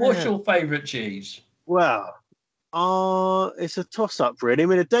 What's your favourite cheese? Well, it's a toss-up, really. I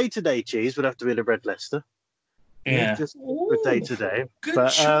mean, a day-to-day cheese would have to be the Red Leicester. Yeah. Just for day-to-day.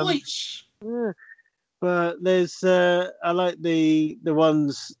 Good choice. Yeah. But there's, I like the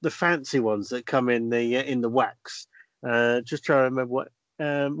ones, the fancy ones that come in the wax. Just trying to remember what,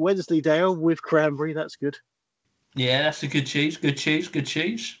 Wensleydale with cranberry. That's good. Yeah, that's a good cheese. Good cheese. Good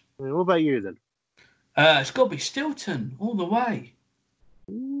cheese. What about you then? It's got to be Stilton all the way.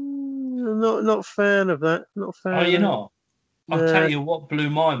 Not a fan of that. Not a fan. Oh, you're not? I'll tell you what blew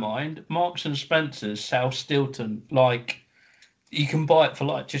my mind. Marks and Spencer's South Stilton. Like, you can buy it for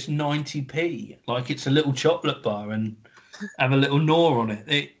like just 90p. Like, it's a little chocolate bar and have a little gnaw on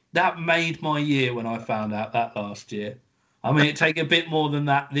it. That made my year when I found out that last year. I mean, it'd take a bit more than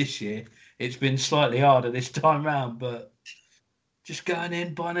that this year. It's been slightly harder this time round, but just going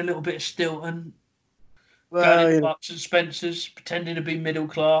in, buying a little bit of Stilton, going in Marks and Spencer's, pretending to be middle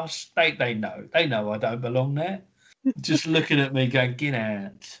class. They know. They know I don't belong there. Just looking at me going, get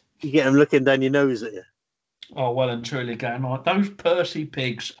out. You get them looking down your nose at you. Oh, well and truly going like, those Percy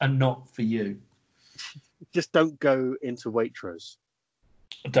pigs are not for you. Just don't go into Waitrose.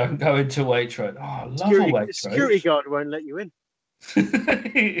 Don't go into Waitrose. Oh, I love a Waitrose. The security guard won't let you in.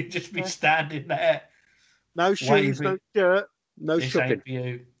 You'd just be standing there. No shoes, waving. no shirt, no This shopping. ain't for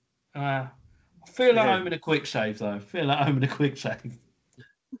you. I feel at home in a quick save, though.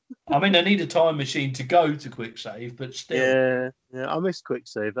 I mean, I need a time machine to go to quick save, but still. Yeah, I missed quick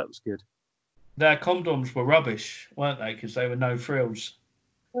save. That was good. Their condoms were rubbish, weren't they? Because they were no frills.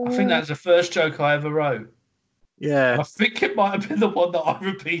 I think that's the first joke I ever wrote. Yeah. I think it might have been the one that I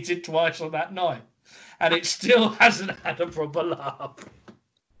repeated twice on that night. And it still hasn't had a proper laugh.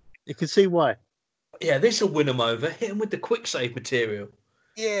 You can see why. Yeah, this will win them over. Hit them with the quick save material.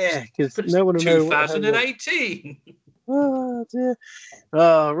 Yeah, because no one will know. 2018. Oh dear.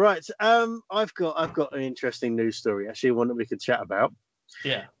 Oh right. I've got an interesting news story. Actually, one that we could chat about.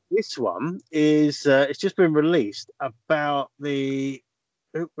 Yeah. This one is it's just been released about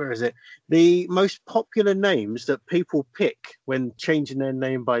where is it? The most popular names that people pick when changing their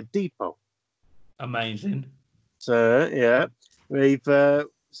name by default. Amazing. So yeah, we've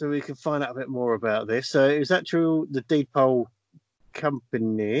so we can find out a bit more about this. So it was the Deedpoll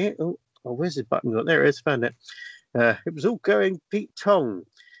company. Oh, where's the button got? There it is. Found it. It was all going Pete Tong.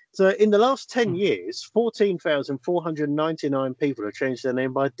 So in the last 10 years, 14,499 people have changed their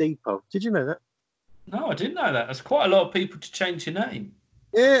name by default. Did you know that? No, I didn't know that. That's quite a lot of people to change your name.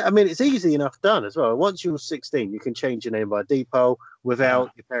 Yeah, I mean, it's easy enough done as well. Once you're 16, you can change your name by default without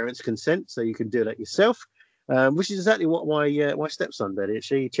your parents' consent, so you can do that yourself, which is exactly what my stepson did.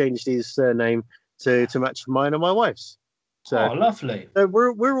 She changed his name to match mine and my wife's. So, lovely. So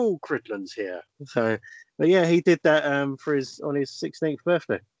we're all Cridlands here. So, but yeah, he did that on his 16th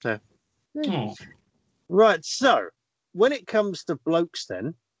birthday. So, yeah. Right. So, when it comes to blokes,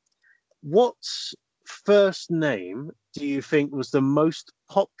 then, what's first name do you think was the most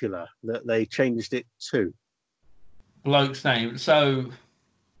popular that they changed it to? Bloke's name. So,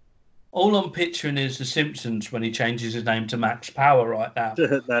 all I'm picturing is The Simpsons when he changes his name to Max Power right now.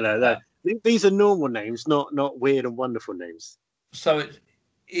 No. These are normal names, not weird and wonderful names. So,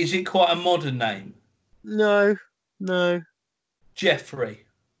 is it quite a modern name? No. Jeffrey.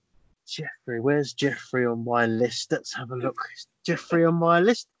 Where's Jeffrey on my list? Let's have a look. Is Jeffrey on my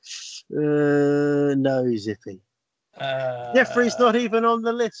list? No, Zippy. Jeffrey's not even on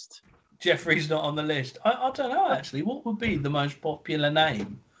the list. Jeffrey's not on the list. I don't know, actually. What would be the most popular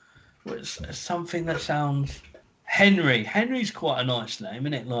name? It's something that sounds... Henry. Henry's quite a nice name,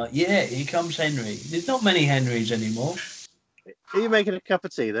 isn't it? Like, yeah, here comes Henry. There's not many Henrys anymore. Are you making a cup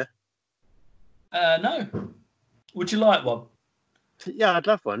of tea there? No. Would you like one? Yeah, I'd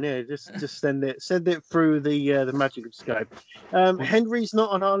love one. Yeah, just send it through the magic of Skype. Henry's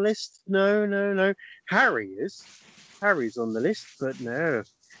not on our list. No. Harry is. Harry's on the list, but no.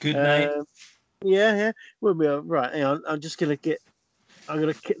 Good name. Yeah. We'll be all right. Hang on. I'm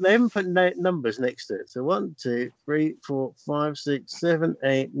gonna they haven't put numbers next to it. So 1, 2, 3, 4, 5, 6, 7,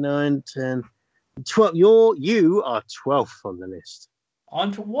 8, 9, 10, 12. You are 12th on the list. Why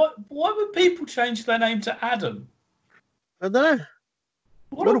would people change their name to Adam? I don't know.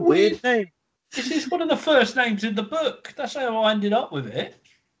 What a weird name. This is one of the first names in the book. That's how I ended up with it.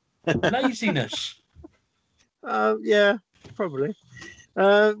 Laziness. Yeah, probably.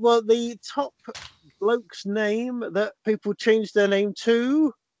 Well, the top bloke's name that people changed their name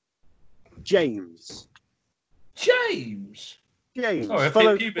to, James. James. Sorry, I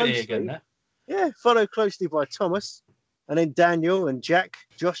hit puberty again there. Yeah, followed closely by Thomas, and then Daniel and Jack,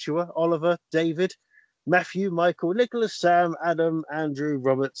 Joshua, Oliver, David, Matthew, Michael, Nicholas, Sam, Adam, Andrew,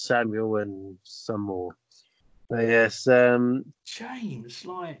 Robert, Samuel, and some more. So, yes, James,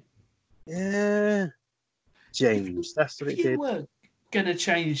 yeah, James. That's what it did. You were going to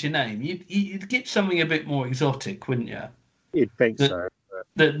change your name. You'd get something a bit more exotic, wouldn't you? You'd think so.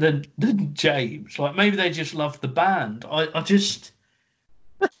 Than James. Maybe they just love the band. I just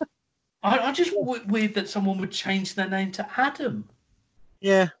weird that someone would change their name to Adam.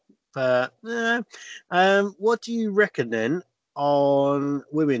 Yeah. What do you reckon then on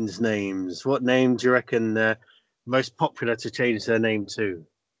women's names? What name do you reckon most popular to change their name to?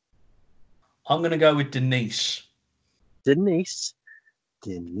 I'm going to go with Denise. Denise.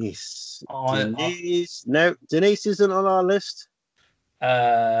 No, Denise isn't on our list.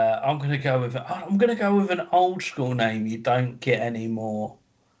 I'm going to go with an old school name you don't get anymore.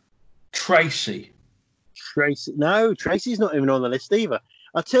 Tracy. No, Tracy's not even on the list either.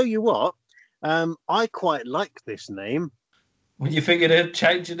 I'll tell you what, I quite like this name. Were you thinking of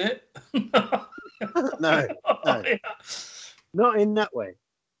changing it? No. Not in that way.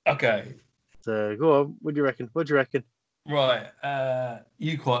 Okay, So go on. What do you reckon? What do you reckon? right.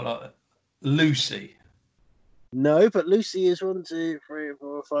 You quite like it. Lucy. No, but Lucy is 1, 2, 3,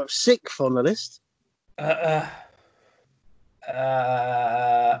 4, 5, 6th on the list.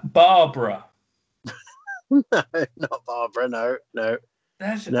 Barbara. No, not Barbara. No, no,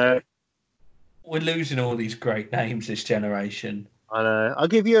 That's no. We're losing all these great names this generation. I know. I'll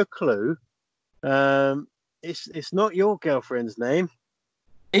give you a clue. It's not your girlfriend's name.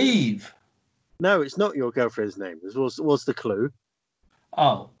 Eve. No, it's not your girlfriend's name. This was the clue,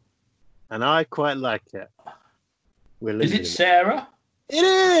 Oh, and I quite like it. We're is losing it Sarah? It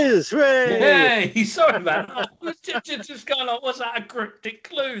is. Hooray! Hey, sorry, man. I was just going like, was that a cryptic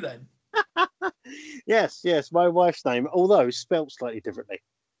clue then? Yes, yes. My wife's name, although spelt slightly differently.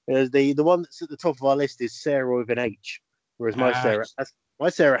 The one that's at the top of our list is Sarah with an H, whereas my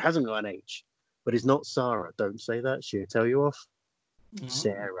Sarah hasn't got an H, but is not Sarah. Don't say that; she'll tell you off. Mm-hmm.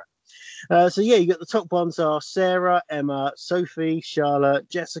 Sarah. So yeah, you got the top ones are Sarah, Emma, Sophie, Charlotte,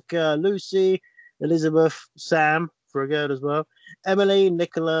 Jessica, Lucy, Elizabeth, Sam for a girl as well, Emily,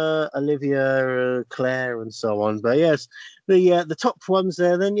 Nicola, Olivia, Claire, and so on. But yes, the top ones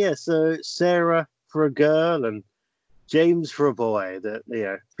there. Then so Sarah for a girl and James for a boy.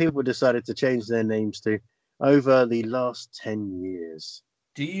 That people decided to change their names to over the last 10 years.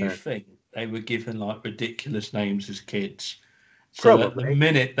 Do you think they were given like ridiculous names as kids? So Probably. that the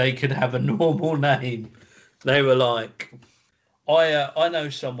minute they could have a normal name, they were like, I know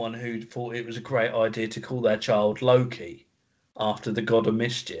someone who thought it was a great idea to call their child Loki after the god of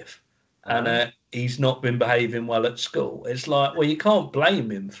mischief. And he's not been behaving well at school. It's like, well, you can't blame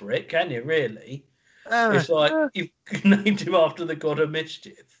him for it, can you, really? It's like you've named him after the god of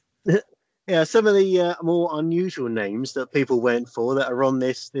mischief. Yeah, some of the more unusual names that people went for that are on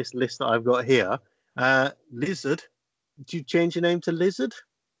this list that I've got here. Lizard. Did you change your name to Lizard?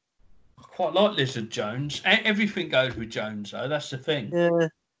 I quite like Lizard Jones. Everything goes with Jones, though. That's the thing. Yeah.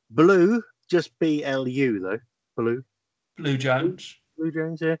 Blue, just BLU, though. Blue. Blue Jones. Blue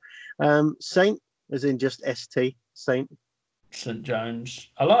Jones, yeah. Saint, as in just ST. Saint. St. Jones.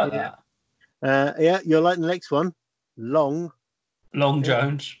 I like that. Yeah, you'll like the next one. Long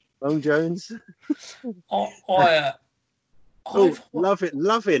Jones. Long Jones.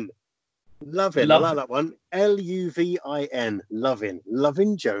 Lovin. I like that one. LUVIN.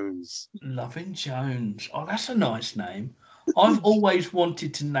 Lovin Jones. Lovin Jones. Oh, that's a nice name. I've always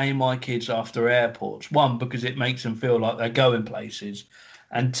wanted to name my kids after airports. One, because it makes them feel like they're going places.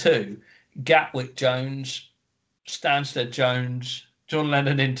 And two, Gatwick Jones, Stansted Jones, John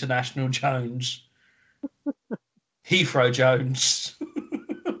Lennon International Jones, Heathrow Jones.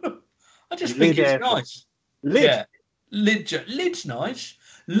 I just think it's nice. Yeah. Lid's nice.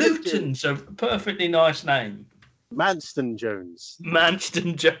 Luton's a perfectly nice name. Manston Jones.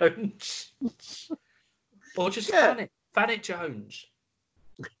 Or just Fanet Jones.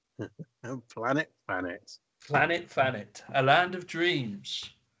 Planet. Planet. A land of dreams.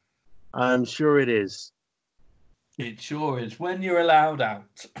 I'm sure it is. It sure is. When you're allowed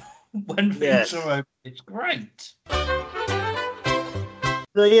out. When things are open. It's great.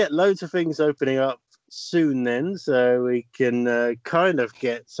 So yeah, loads of things opening up soon then, so we can kind of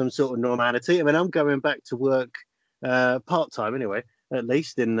get some sort of normality. I mean, I'm going back to work part-time anyway, at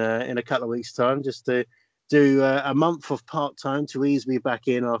least in a couple of weeks' time, just to do a month of part-time to ease me back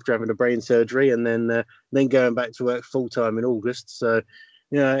in after having a brain surgery, and then going back to work full-time in August. So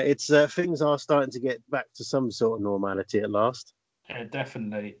it's things are starting to get back to some sort of normality at last. Yeah,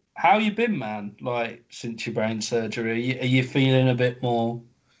 definitely. How you been, man? Like, since your brain surgery, are you feeling a bit more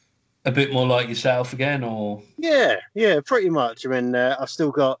like yourself again, or? Yeah, pretty much. I mean, I've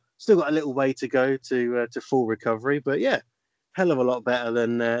still got a little way to go to full recovery, but yeah, hell of a lot better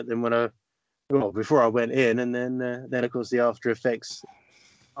than when before I went in, and then of course the after effects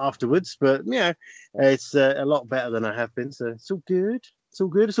afterwards. But yeah, it's a lot better than I have been, so it's all good.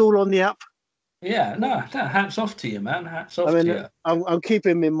 It's all on the up. Yeah, no, hats off to you, man. Hats off to you. I'm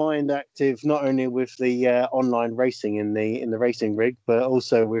keeping my mind active not only with the online racing in the racing rig, but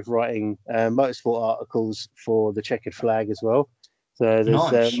also with writing motorsport articles for the Checkered Flag as well. So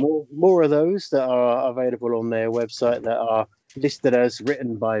there's more of those that are available on their website that are listed as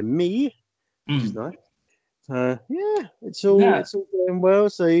written by me, which is nice. It's all going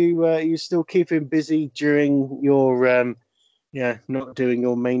well. So you still keeping busy during your not doing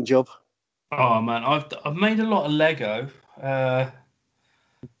your main job. Oh man, I've made a lot of Lego. I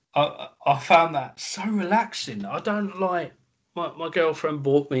found that so relaxing. I don't like my girlfriend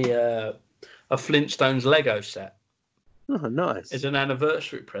bought me a Flintstones Lego set. Oh, nice! It's an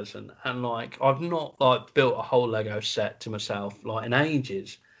anniversary present, and like I've not like built a whole Lego set to myself like in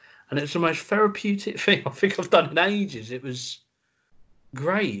ages. and it's the most therapeutic thing I think I've done in ages. It was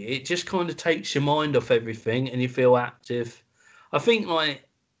great. It just kind of takes your mind off everything and you feel active. I think like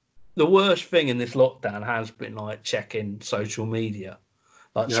the worst thing in this lockdown has been like checking social media,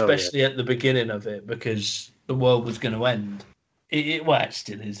 like especially at the beginning of it, because the world was going to end. Well, it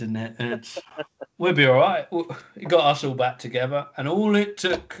still is, isn't it? We'll be all right. It got us all back together, and all it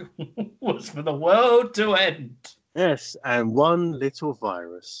took was for the world to end. Yes, and one little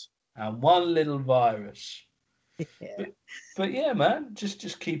virus. And one little virus. Yeah. But yeah, man,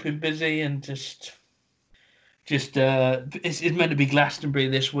 just keeping busy and just it's meant to be Glastonbury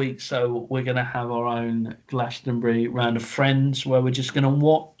this week, so we're gonna have our own Glastonbury round of friends where we're just gonna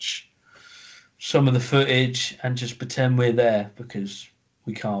watch some of the footage and just pretend we're there, because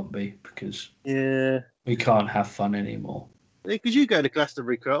we can't be, because we can't have fun anymore. Because you go to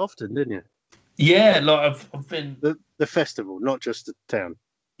Glastonbury quite often, didn't you? Yeah, like I've been the festival, not just the town.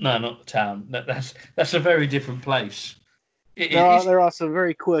 No, not the town. That's a very different place. There are some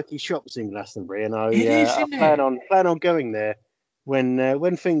very quirky shops in Glastonbury, and I plan on going there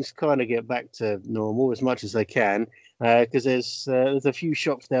when things kind of get back to normal as much as they can, because there's a few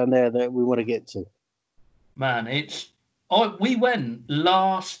shops down there that we want to get to. Man, we went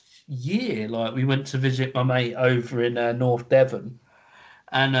last year. Like we went to visit my mate over in North Devon.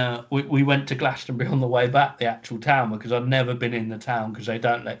 And we went to Glastonbury on the way back, the actual town, because I'd never been in the town, because they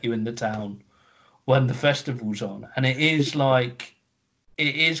don't let you in the town when the festival's on. And it is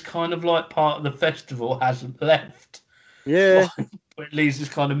kind of like part of the festival hasn't left. Yeah. But it leaves this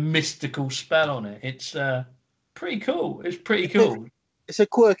kind of mystical spell on it. It's pretty cool. It's pretty cool. It's a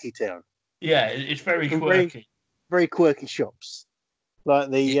quirky town. Yeah, it's very quirky. Very quirky shops. Like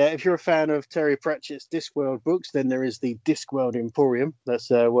if you're a fan of Terry Pratchett's Discworld books, then there is the Discworld Emporium. That's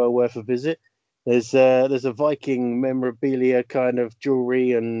well worth a visit. There's a Viking memorabilia kind of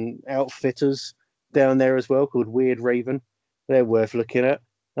jewelry and outfitters down there as well called Weird Raven. They're worth looking at.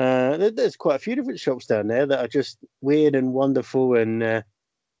 There's quite a few different shops down there that are just weird and wonderful, and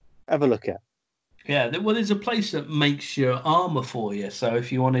have a look at. Yeah, well, there's a place that makes your armor for you. So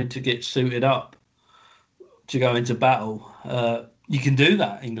if you wanted to get suited up to go into battle, you can do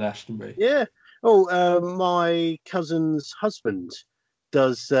that in Glastonbury. Yeah. Oh, my cousin's husband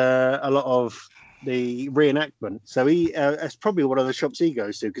does a lot of the reenactment. So that's probably one of the shops he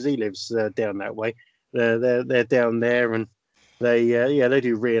goes to, because he lives down that way. They're down there, and they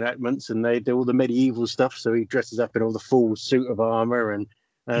do reenactments, and they do all the medieval stuff. So he dresses up in all the full suit of armor, and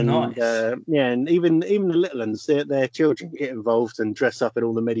nice. And even the little ones, their children get involved and dress up in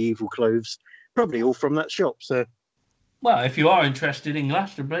all the medieval clothes. Probably all from that shop. So. Well, if you are interested in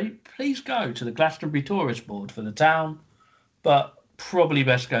Glastonbury, please go to the Glastonbury Tourist Board for the town, but probably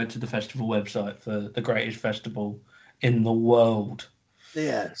best go to the festival website for the greatest festival in the world.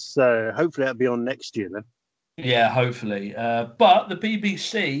 Yeah, so hopefully that'll be on next year then. Yeah, hopefully. But the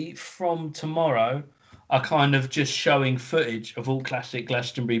BBC from tomorrow are kind of just showing footage of all classic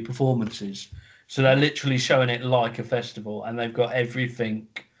Glastonbury performances. So they're literally showing it like a festival, and they've got everything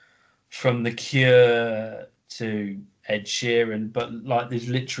from The Cure to Ed Sheeran, but like there's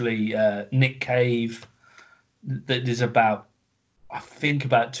literally Nick Cave. There's about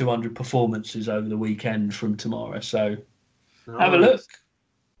 200 performances over the weekend from tomorrow. So have a look.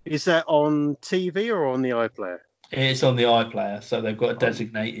 Is that on TV or on the iPlayer? It's on the iPlayer, so they've got a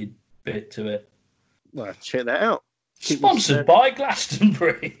designated bit to it. Well, check that out. Sponsored by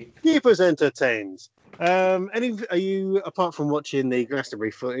Glastonbury. Keep us entertained. Are you, apart from watching the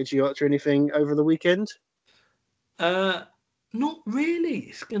Glastonbury footage, you up to anything over the weekend? Not really.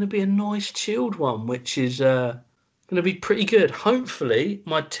 It's going to be a nice chilled one, which is going to be pretty good. Hopefully,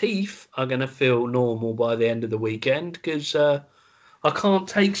 my teeth are going to feel normal by the end of the weekend, because I can't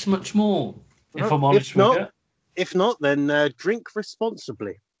take so much more, if I'm honest with you. If not, then drink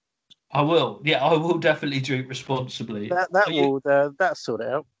responsibly. I will. Yeah, I will definitely drink responsibly. That sort it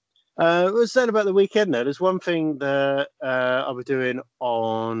out. What was that about the weekend, though? There's one thing that I'll be doing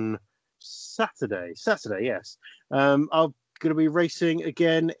on Saturday. Saturday, yes. I'm going to be racing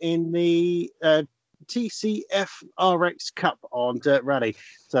again in the TCF RX Cup on Dirt Rally.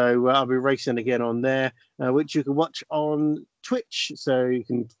 So I'll be racing again on there, which you can watch on Twitch. So you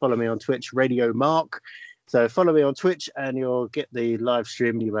can follow me on Twitch, Radio Mark. So follow me on Twitch, and you'll get the live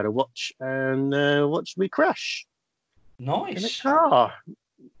stream you better watch, and watch me crash. Nice. In a car.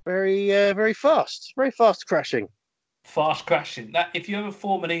 Very, very fast. Very fast crashing. Fast crashing. That, if you ever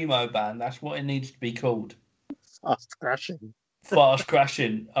form an emo band, that's what it needs to be called. Fast crashing. Fast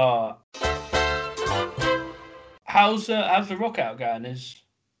crashing. How's the rock out going?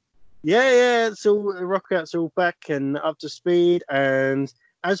 Yeah, it's all rock out's all back and up to speed, and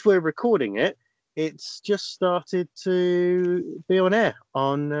as we're recording it, it's just started to be on air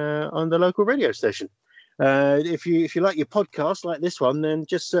on the local radio station. If you like your podcast like this one, then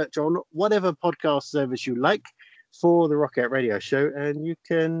just search on whatever podcast service you like for the Rock Out Radio Show, and you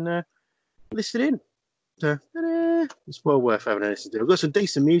can listen in. So it's well worth having a listen to. I've got some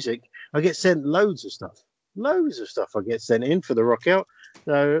decent music. I get sent loads of stuff. I get sent in for the Rock Out.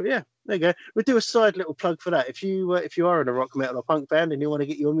 So yeah, there you go. We'll do a side little plug for that. If you are in a rock, metal, or punk band and you want to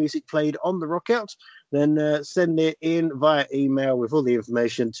get your music played on the Rock Out, then send it in via email with all the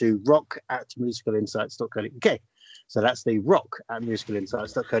information to rock@musicalinsights.co.uk. So that's the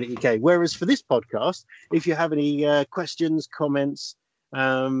rock@musicalinsights.co.uk. Whereas for this podcast, if you have any questions, comments,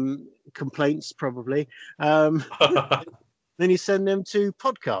 complaints, probably, then you send them to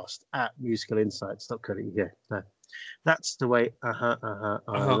podcast@musicalinsights.co.uk. So that's the way.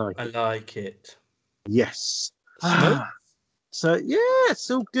 I like it. Yes. So yeah,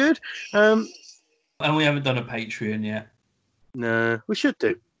 it's all good. And we haven't done a Patreon yet. No, we should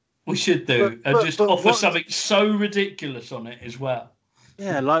do. We should do. But offer something so ridiculous on it as well.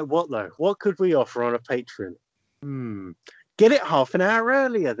 Yeah, like what though? What could we offer on a Patreon? Get it half an hour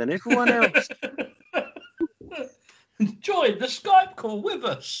earlier than everyone else. Join the Skype call with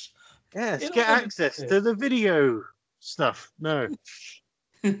us. Yes, get access to the video stuff. No.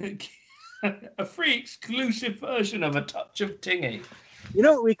 A free exclusive version of A Touch of Tingy. You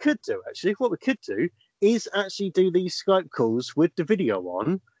know what we could do, actually? What we could do is actually do these Skype calls with the video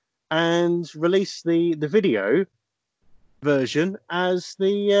on and release the video version as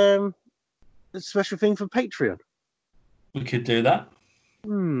the special thing for Patreon. We could do that. It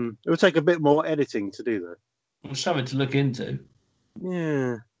will take a bit more editing to do that. It's something to look into.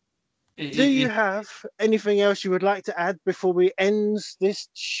 Yeah. Do you have anything else you would like to add before we end this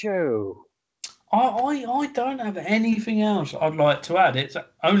show? I don't have anything else I'd like to add. It's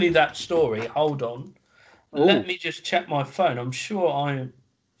only that story. Hold on. Ooh. Let me just check my phone. I'm sure I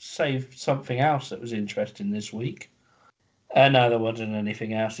saved something else that was interesting this week. No, there wasn't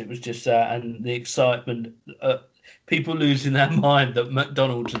anything else. It was just and the excitement, people losing their mind that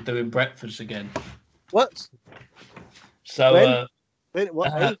McDonald's are doing breakfast again. What? So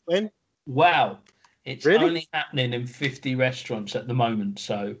when? Wow, it's really? only happening in 50 restaurants at the moment.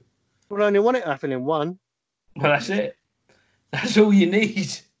 So we'll only want it happening in one. Well, that's it. That's all you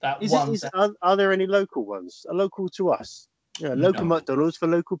need. Are there any local ones? A local to us? Yeah, local McDonald's for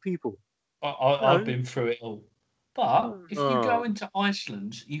local people. I've been through it all. But if you go into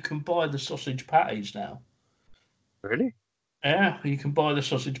Iceland, you can buy the sausage patties now. Really? Yeah, you can buy the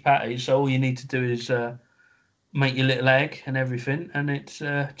sausage patties. So all you need to do is make your little egg and everything, and it's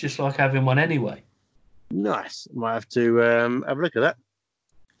just like having one anyway. Nice. Might have to have a look at that.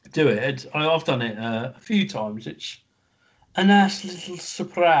 Do it. I've done it a few times. It's a nice little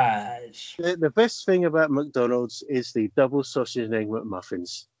surprise. The best thing about McDonald's is the double sausage and egg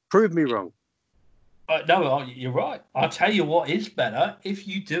McMuffins. Prove me wrong. No, you're right. I'll tell you what is better. If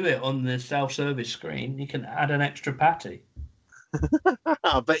you do it on the self-service screen, you can add an extra patty.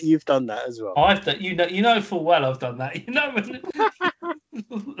 I bet you've done that as well. I've done. You know full well I've done that. You know,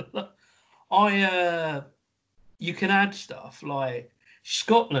 you can add stuff like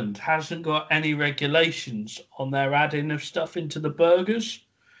Scotland hasn't got any regulations on their adding of stuff into the burgers.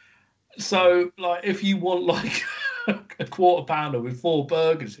 So, like, if you want like a quarter pounder with 4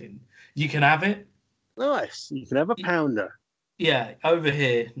 burgers in, you can have it. Nice. You can have a pounder. Yeah, over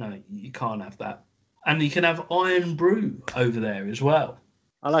here, no, you can't have that. And you can have Iron Brew over there as well.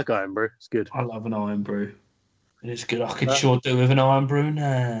 I like Iron Brew. It's good. I love an Iron Brew. It's good. I could sure do with an Iron Brew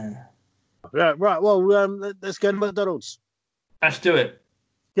now. Right. Well, let's go to McDonald's. Let's do it.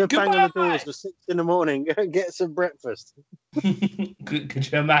 Go bang on the doors at 6 in the morning and get some breakfast.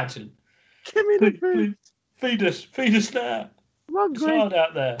 Could you imagine? Give me the food. Feed us now. It's hard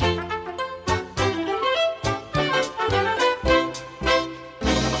out there.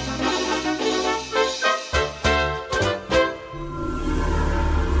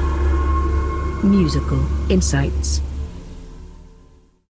 Musical Insights.